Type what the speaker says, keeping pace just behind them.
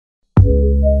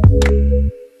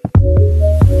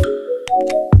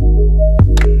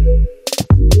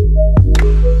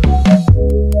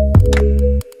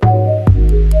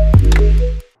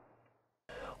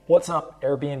What's up,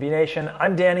 Airbnb Nation?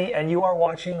 I'm Danny, and you are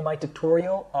watching my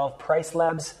tutorial of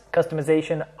PriceLabs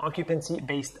customization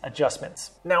occupancy-based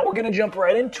adjustments. Now we're going to jump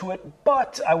right into it,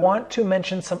 but I want to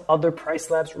mention some other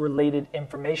PriceLabs related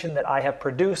information that I have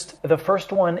produced. The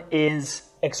first one is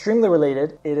extremely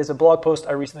related. It is a blog post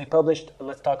I recently published.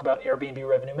 Let's talk about Airbnb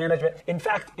revenue management. In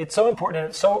fact, it's so important and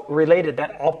it's so related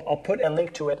that I'll put a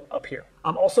link to it up here.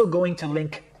 I'm also going to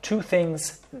link two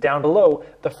things down below.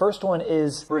 The first one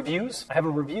is reviews. I have a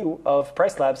review of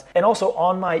PriceLabs, and also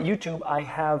on my YouTube I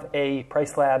have a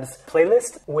PriceLabs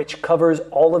playlist which covers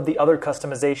all of the other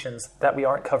customizations that we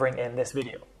aren't covering in this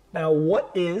video. Now,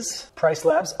 what is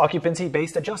PriceLabs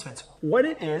occupancy-based adjustments? What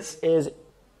it is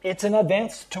it's an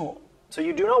advanced tool. So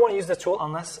you do not want to use this tool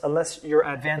unless you're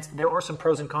advanced. There are some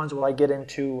pros and cons which I get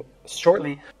into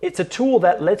shortly. It's a tool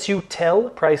that lets you tell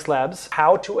PriceLabs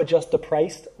how to adjust the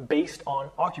price based on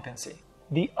occupancy.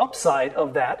 The upside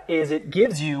of that is it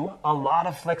gives you a lot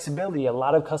of flexibility, a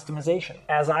lot of customization.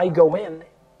 As I go in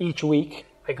each week,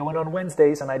 I go in on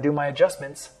Wednesdays and I do my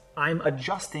adjustments, I'm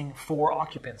adjusting for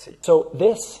occupancy. So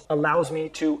this allows me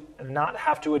to not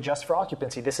have to adjust for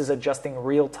occupancy. This is adjusting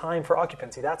real time for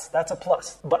occupancy. That's a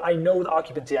plus. But I know the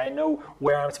occupancy. I know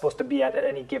where I'm supposed to be at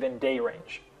any given day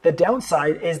range. The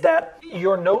downside is that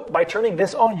by turning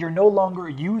this on, you're no longer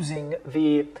using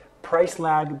the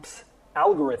PriceLabs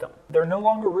algorithm. They're no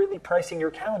longer really pricing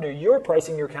your calendar. You're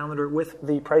pricing your calendar with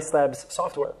the PriceLabs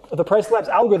software. The PriceLabs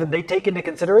algorithm, they take into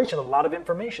consideration a lot of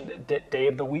information. Day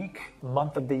of the week,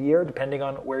 month of the year, depending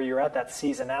on where you're at, that's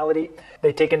seasonality.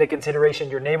 They take into consideration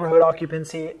your neighborhood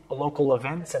occupancy, local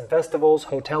events and festivals,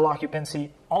 hotel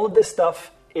occupancy. All of this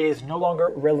stuff is no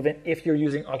longer relevant if you're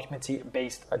using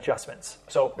occupancy-based adjustments.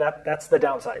 So that's the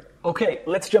downside. Okay,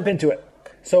 let's jump into it.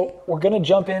 So we're going to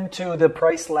jump into the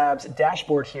PriceLabs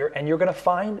dashboard here, and you're going to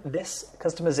find this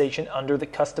customization under the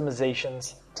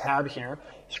Customizations tab here.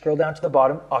 Scroll down to the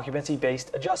bottom,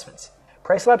 Occupancy-Based Adjustments.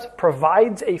 PriceLabs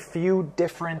provides a few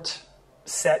different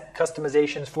set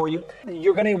customizations for you.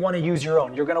 You're going to want to use your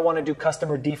own. You're going to want to do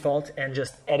customer default and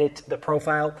just edit the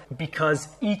profile because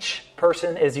each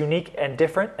person is unique and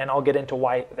different, and I'll get into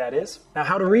why that is. Now,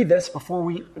 how to read this before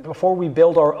we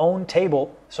build our own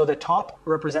table. So the top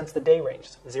represents the day range,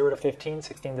 0 to 15,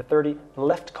 16 to 30. The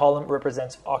left column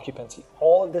represents occupancy.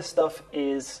 All of this stuff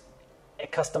is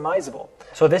customizable.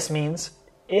 So this means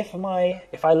if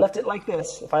I left it like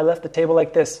this, if I left the table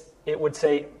like this, it would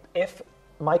say if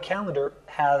my calendar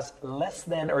has less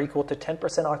than or equal to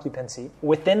 10% occupancy,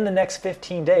 within the next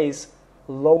 15 days,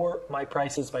 lower my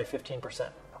prices by 15%.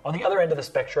 On the other end of the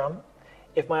spectrum,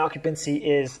 if my occupancy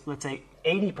is, let's say,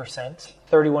 80%,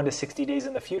 31 to 60 days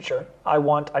in the future,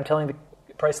 I'm telling the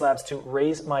PriceLabs to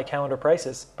raise my calendar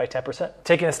prices by 10%.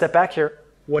 Taking a step back here,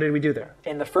 what did we do there?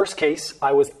 In the first case,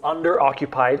 I was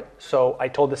under-occupied, so I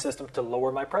told the system to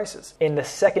lower my prices. In the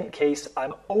second case,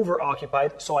 I'm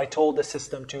over-occupied, so I told the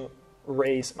system to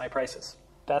raise my prices.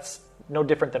 That's no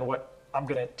different than what I'm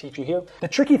going to teach you here. The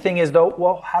tricky thing is though,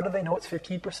 well, how do they know it's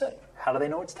 15%? How do they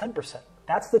know it's 10%?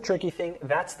 That's the tricky thing.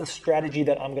 That's the strategy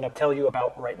that I'm going to tell you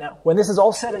about right now. When this is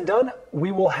all said and done,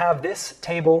 we will have this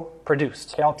table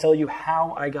produced. Okay, I'll tell you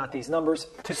how I got these numbers.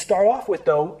 To start off with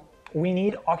though, we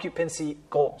need occupancy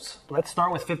goals. Let's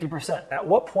start with 50%. At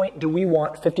what point do we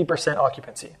want 50%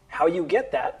 occupancy? How you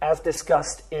get that, as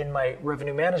discussed in my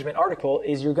revenue management article,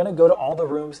 is you're gonna go to all the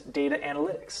rooms data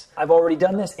analytics. I've already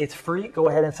done this, it's free. Go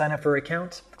ahead and sign up for an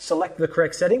account. Select the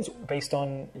correct settings based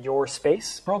on your space.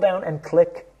 Scroll down and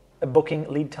click a booking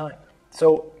lead time.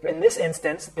 So in this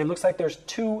instance, it looks like there's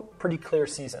two pretty clear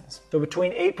seasons. So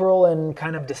between April and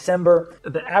kind of December,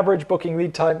 the average booking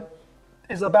lead time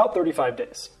is about 35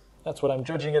 days. That's what I'm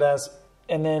judging it as.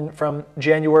 And then from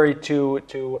January to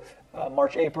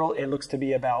March, April, it looks to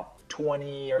be about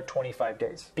 20 or 25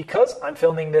 days. Because I'm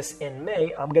filming this in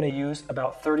May, I'm going to use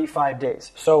about 35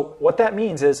 days. So what that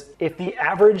means is if the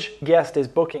average guest is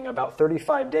booking about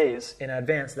 35 days in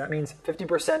advance, that means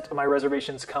 50% of my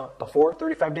reservations come before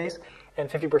 35 days and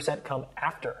 50% come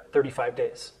after 35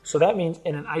 days. So that means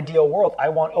in an ideal world, I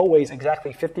want always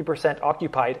exactly 50%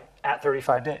 occupied at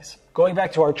 35 days. Going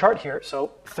back to our chart here,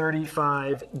 so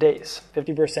 35 days,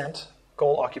 50%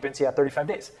 goal occupancy at 35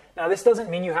 days. Now, this doesn't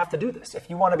mean you have to do this. If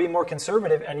you want to be more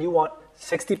conservative and you want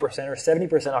 60% or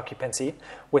 70% occupancy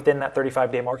within that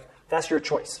 35-day mark, that's your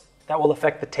choice. That will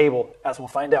affect the table, as we'll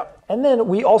find out. And then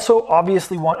we also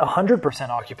obviously want 100%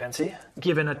 occupancy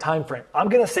given a time frame. I'm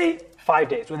going to say 5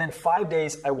 days. Within 5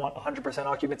 days, I want 100%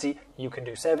 occupancy. You can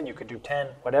do 7, you could do 10,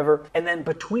 whatever. And then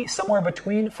somewhere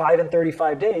between 5 and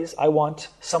 35 days, I want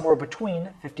somewhere between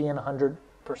 50 and 100%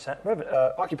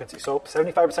 occupancy. So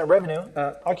 75% revenue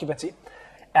occupancy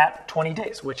at 20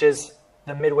 days, which is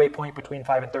the midway point between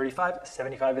 5 and 35.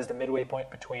 75 is the midway point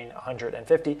between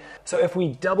 150. So if we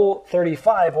double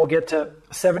 35, we'll get to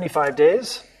 75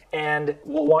 days, and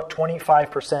we'll want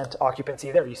 25%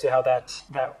 occupancy there. You see how that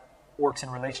works in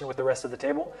relation with the rest of the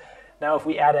table? Now, if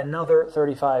we add another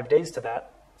 35 days to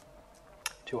that,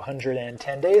 to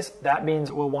 110 days, that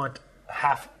means we'll want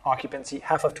half occupancy,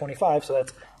 half of 25, so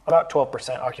that's about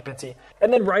 12% occupancy.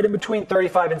 And then right in between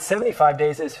 35 and 75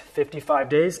 days is 55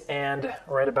 days, and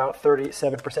right about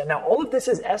 37%. Now, all of this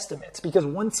is estimates because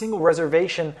one single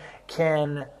reservation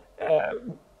can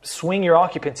swing your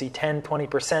occupancy 10,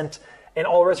 20%, and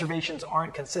all reservations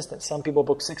aren't consistent. Some people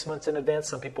book 6 months in advance,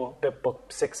 some people book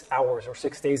 6 hours or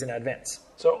 6 days in advance.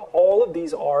 So all of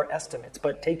these are estimates,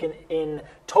 but taken in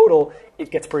total,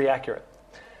 it gets pretty accurate.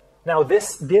 Now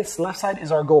this left side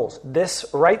is our goals. This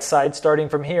right side, starting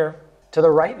from here to the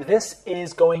right, this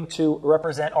is going to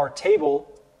represent our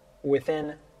table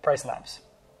within PriceLabs,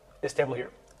 this table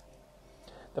here.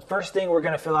 The first thing we're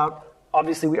going to fill out,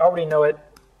 obviously we already know it,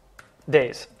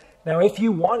 days. Now if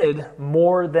you wanted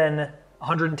more than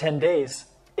 110 days,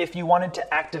 if you wanted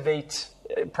to activate,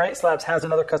 PriceLabs has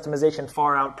another customization,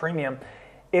 far out premium.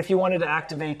 If you wanted to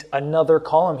activate another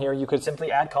column here, you could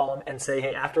simply add column and say,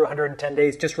 hey, after 110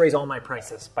 days, just raise all my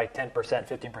prices by 10%,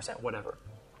 15%, whatever.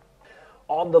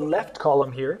 On the left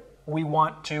column here, we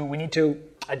need to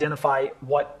identify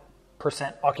what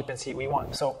percent occupancy we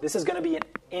want. So this is going to be an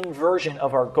inversion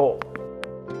of our goal.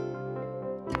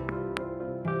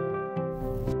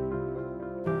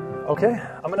 Okay,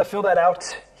 I'm going to fill that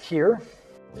out here.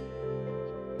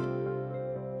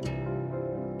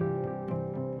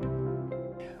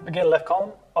 Again, left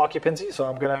column, occupancy,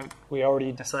 so we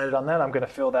already decided on that. I'm going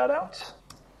to fill that out.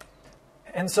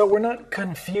 And so we're not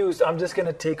confused. I'm just going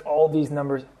to take all these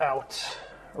numbers out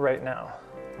right now.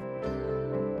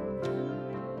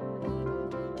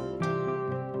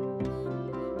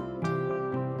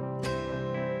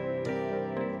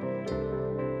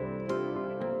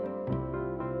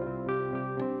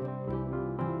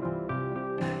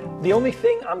 The only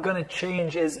thing I'm going to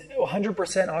change is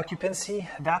 100% occupancy.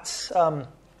 That's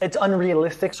it's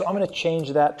unrealistic, so I'm going to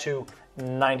change that to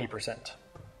 90%.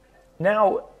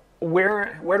 Now,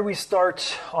 where do we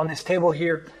start on this table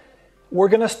here? We're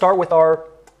going to start with our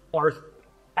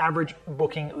average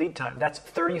booking lead time. That's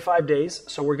 35 days,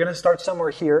 so we're going to start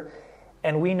somewhere here,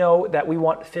 and we know that we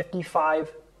want 50%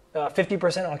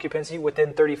 occupancy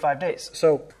within 35 days.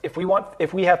 So if we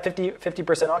have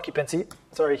 50% occupancy,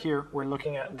 sorry, here we're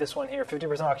looking at this one here,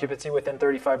 50% occupancy within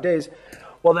 35 days,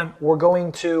 well then we're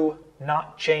going to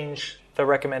not change the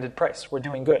recommended price. We're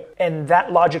doing good. And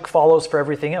that logic follows for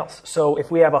everything else. So if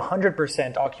we have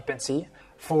 100% occupancy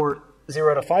for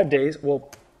 0 to 5 days, well,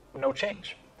 no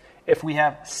change. If we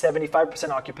have 75%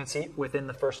 occupancy within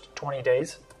the first 20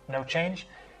 days, no change.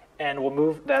 And we'll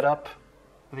move that up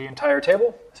the entire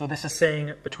table. So this is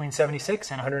saying between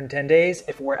 76 and 110 days,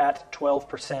 if we're at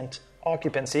 12%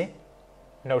 occupancy,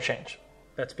 no change.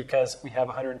 That's because we have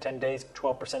 110 days,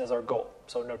 12% is our goal,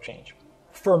 so no change.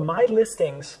 For my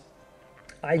listings,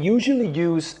 I usually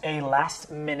use a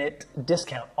last minute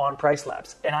discount on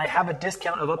PriceLabs, and I have a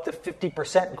discount of up to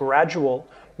 50% gradual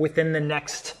within the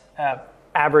next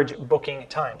average booking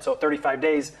time. So 35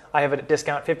 days, I have a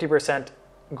discount 50%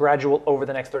 gradual over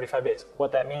the next 35 days.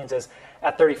 What that means is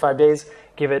at 35 days,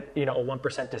 give it a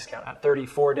 1% discount. At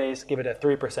 34 days, give it a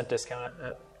 3% discount.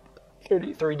 At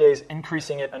 33 days,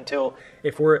 increasing it until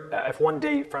if one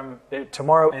day from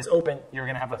tomorrow is open, you're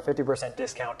going to have a 50%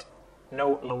 discount,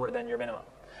 no lower than your minimum.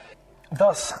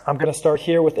 Thus, I'm going to start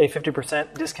here with a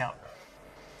 50% discount.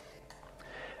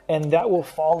 And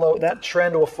that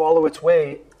trend will follow its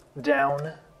way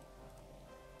down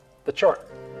the chart.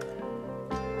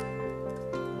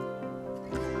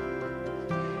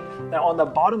 Now on the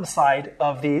bottom side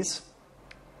of the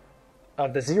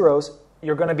zeros,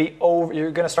 you're going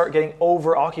to start getting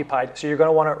over occupied, so you're going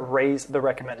to want to raise the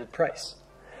recommended price.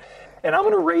 And I'm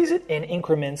going to raise it in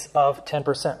increments of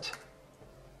 10%.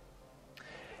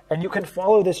 And you can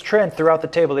follow this trend throughout the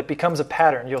table. It becomes a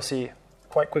pattern, you'll see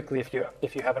quite quickly if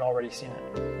you haven't already seen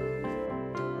it.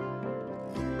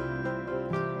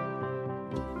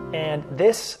 And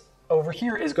this over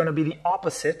here is going to be the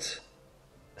opposite.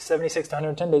 76 to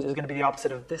 110 days is going to be the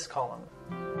opposite of this column.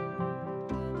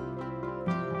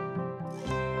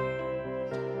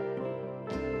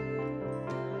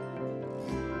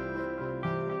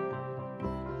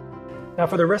 Now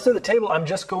for the rest of the table, I'm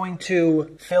just going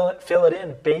to fill it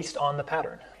in based on the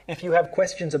pattern. If you have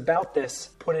questions about this,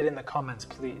 put it in the comments,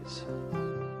 please.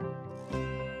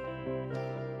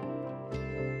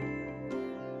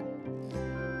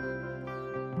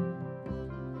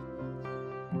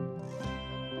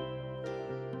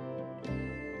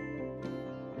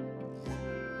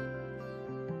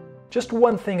 just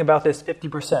one thing about this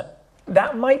 50%.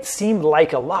 That might seem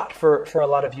like a lot for a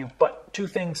lot of you, but two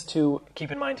things to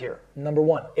keep in mind here. Number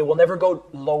one, it will never go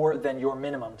lower than your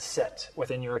minimum set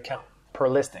within your account per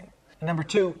listing. And number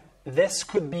two, this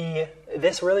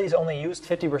really is only used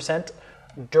 50%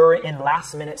 in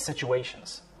last minute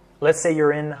situations. Let's say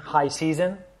you're in high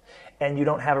season and you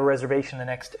don't have a reservation the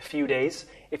next few days.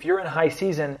 If you're in high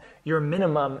season, your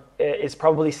minimum is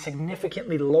probably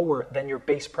significantly lower than your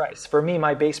base price. For me,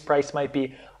 my base price might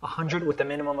be 100 with a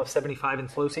minimum of 75 in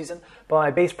slow season, but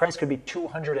my base price could be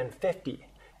 250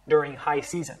 during high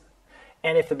season.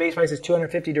 And if the base price is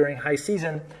 250 during high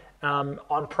season, on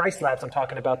PriceLabs, I'm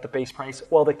talking about the base price.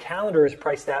 Well, the calendar is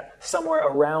priced at somewhere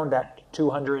around that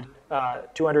 $200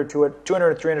 to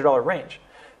 $300 range.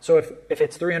 So if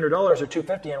it's $300 or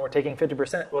 $250 and we're taking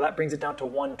 50%, well, that brings it down to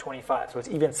 $125. So it's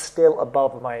even still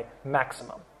above my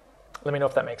maximum. Let me know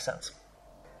if that makes sense.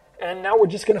 And now we're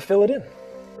just going to fill it in.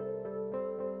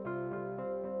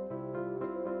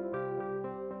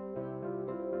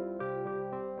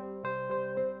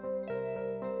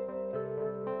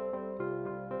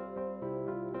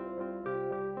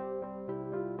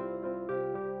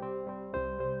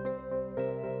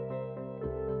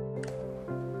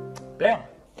 Bam.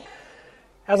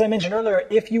 As I mentioned earlier,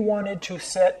 if you wanted to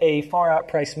set a far out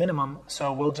price minimum,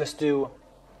 so we'll just do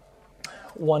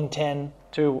 110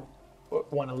 to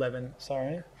 111,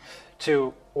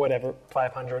 to whatever,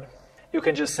 500. You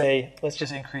can just say, let's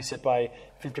just increase it by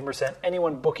 50%.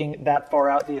 Anyone booking that far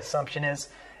out, the assumption is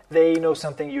they know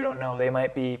something you don't know. They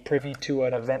might be privy to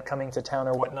an event coming to town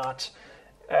or whatnot,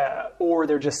 or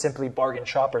they're just simply bargain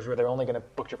shoppers where they're only going to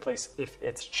book your place if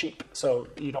it's cheap. So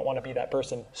you don't want to be that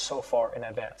person so far in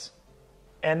advance.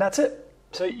 And that's it.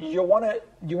 So you want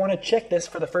to check this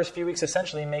for the first few weeks,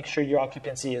 essentially make sure your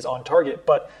occupancy is on target.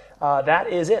 But that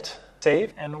is it.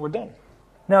 Save, and we're done.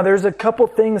 Now there's a couple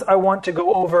things I want to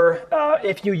go over.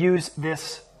 If you use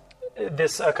this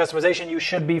customization, you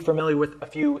should be familiar with a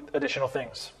few additional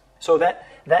things. So that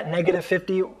negative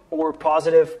 50 or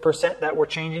positive % that we're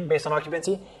changing based on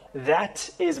occupancy, that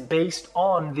is based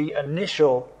on the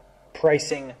initial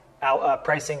pricing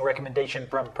recommendation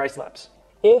from PriceLabs.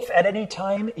 If at any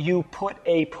time you put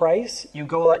a price, you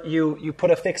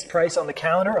put a fixed price on the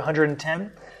calendar,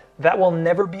 110, that will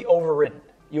never be overridden.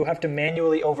 You have to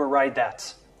manually override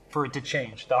that for it to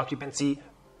change. The occupancy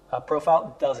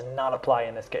profile does not apply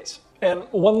in this case. And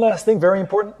one last thing, very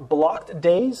important, blocked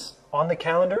days on the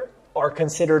calendar are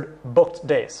considered booked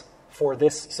days for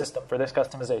this system, for this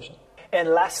customization. And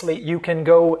lastly, you can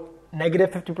go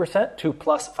negative 50% to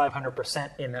plus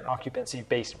 500% in that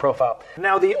occupancy-based profile.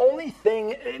 Now, the only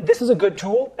thing, this is a good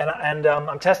tool, and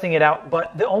I'm testing it out,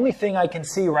 but the only thing I can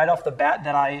see right off the bat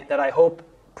that I hope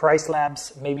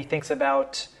PriceLabs maybe thinks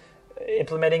about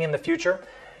implementing in the future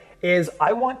is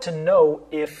I want to know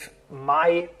if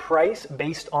my price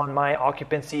based on my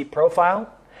occupancy profile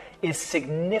is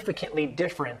significantly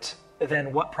different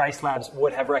than what PriceLabs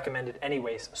would have recommended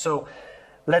anyways. So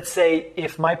let's say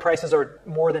if my prices are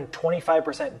more than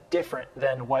 25% different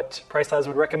than what PriceLabs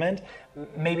would recommend,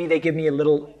 maybe they give me a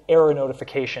little error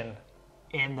notification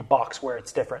in the box where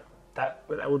it's different. That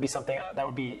would be something that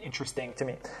would be interesting to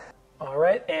me. All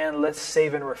right, and let's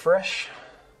save and refresh.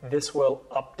 This will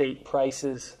update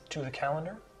prices to the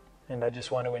calendar. And I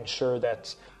just want to ensure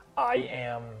that I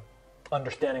am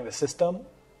understanding the system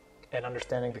and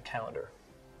understanding the calendar.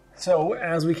 So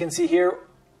as we can see here,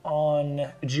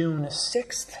 on June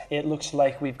 6th, it looks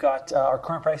like we've got our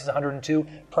current price is 102.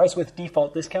 Price with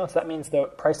default discounts, that means the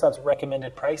PriceLabs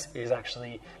recommended price is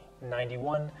actually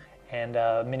 91 and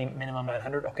minimum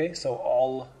 900. Okay, so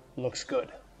all looks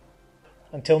good.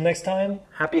 Until next time,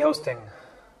 happy hosting.